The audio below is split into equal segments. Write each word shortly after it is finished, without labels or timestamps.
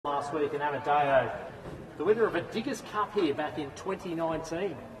last week in Amadeo, the winner of a Diggers Cup here back in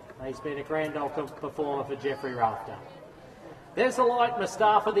 2019. He's been a grand old performer for Jeffrey Rafter. There's the light,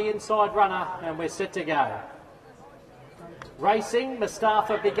 Mustafa, the inside runner, and we're set to go. Racing,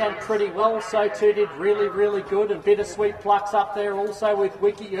 Mustafa began pretty well, so too did really good, and Bittersweet Plucks up there also with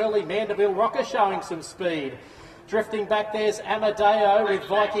Wiki early. Mandeville Rocker showing some speed. Drifting back there's Amadeo with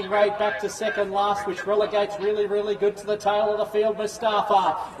Viking Raid back to second last, which relegates really good to the tail of the field.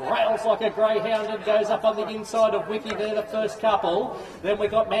 Mustafa rails like a greyhound and goes up on the inside of Wiki there, the first couple. Then we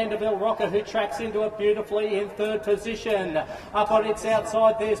got Mandeville Rocker who tracks into it beautifully in third position. Up on its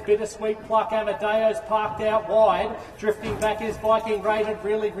outside there's Bittersweet Pluck. Amadeo's parked out wide. Drifting back is Viking Raid and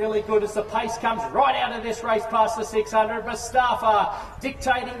really good as the pace comes right out of this race past the 600. Mustafa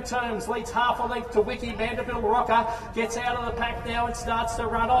dictating terms, leads half a length to Wiki. Mandeville Rocker gets out of the pack now and starts to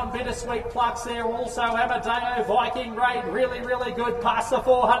run on. Bittersweet Plucks there also. Amadeo, Viking Raid, really good past the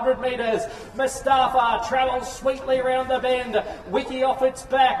 400 metres. Mustafa travels sweetly around the bend. Wiki off its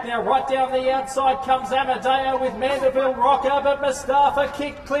back. Now right down the outside comes Amadeo with Mandeville Rocker, but Mustafa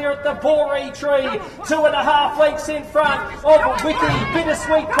kicked clear at the Boree tree. 2.5 lengths in front of Wiki.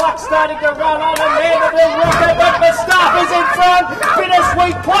 Bittersweet Pluck starting to run on, and Mandeville Rocker, but Mustafa's in front.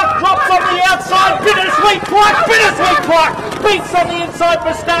 Bittersweet Pluck drops on the outside. Bittersweet Pluck beats on the inside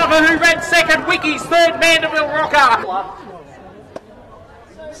Mustafa, who ran second. Wiki's third. Mandeville Rocker.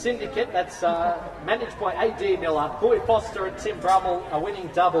 Syndicate, that's managed by A.D. Miller. Boy Foster and Tim Brummel, a winning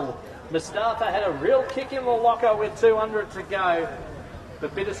double. Mustafa had a real kick in the locker with 200 to go,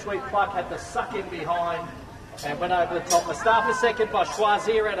 but Bittersweet Pluck had to suck in behind and went over the top. Mustafa second by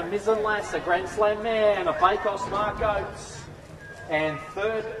Schwazier at a Mizzenlass, a Grand Slam man, a Bakos Mark Oates. And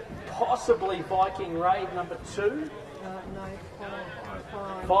third, possibly Viking Raid, number 2.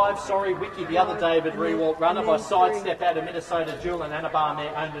 Five, sorry, Wiki, the other David Rewalt runner by Sidestep out of Minnesota, Jewel and Anabar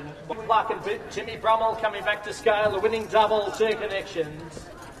there owned and Clark and Jimmy Brummel coming back to scale, a winning double, 2 connections.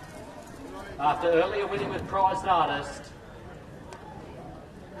 After earlier winning with Prized Artist.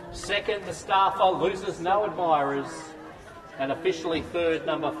 Second, Mustafa loses no admirers. And officially third,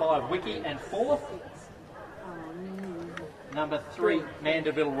 number 5, Wiki, and fourth, number 3,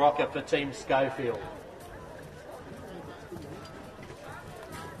 Mandeville Rocker for Team Schofield.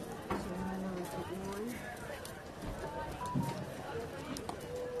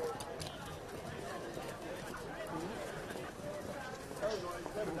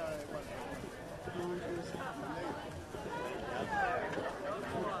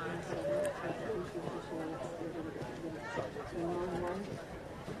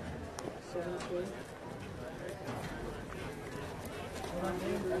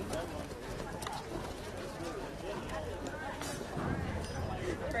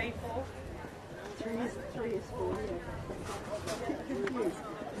 Three is 4, yeah. Confused.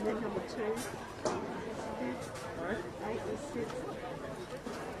 And then number 2, 8 is 6.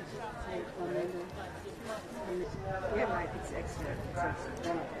 8 on there. Yeah, mate, it's excellent. It's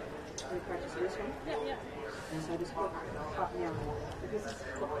excellent. Can we practice this one? Yeah. So just put now. This is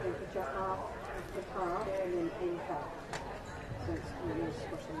put your half, the half, and then end half. So it's going to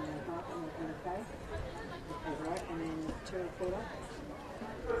squash them in half and then okay. Okay, right, and then 2 1/4.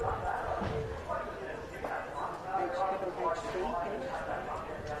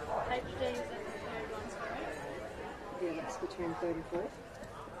 HD is the third one, sorry. Yeah, that's between 3rd and 4th.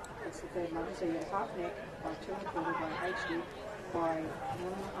 That's the third one. So you have half neck by 2 1/4 by HD by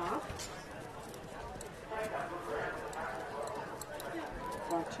 1.5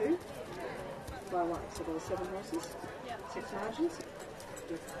 by 2 by 1. So there were 7 horses, 6 margins.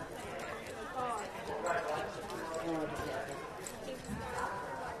 Yeah.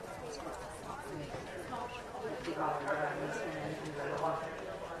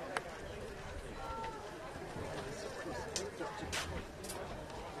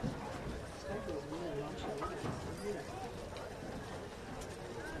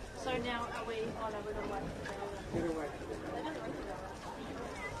 So now are we on a little way? Little way.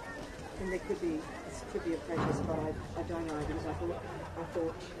 And there could be a practice, but I don't know because I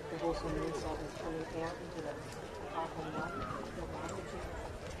thought the horse on the inside was coming out into the half on the line.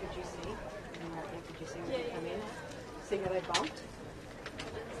 Could you see? Could you see when they come in? See how they bumped?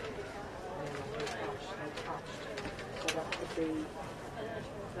 They touched. So that could be.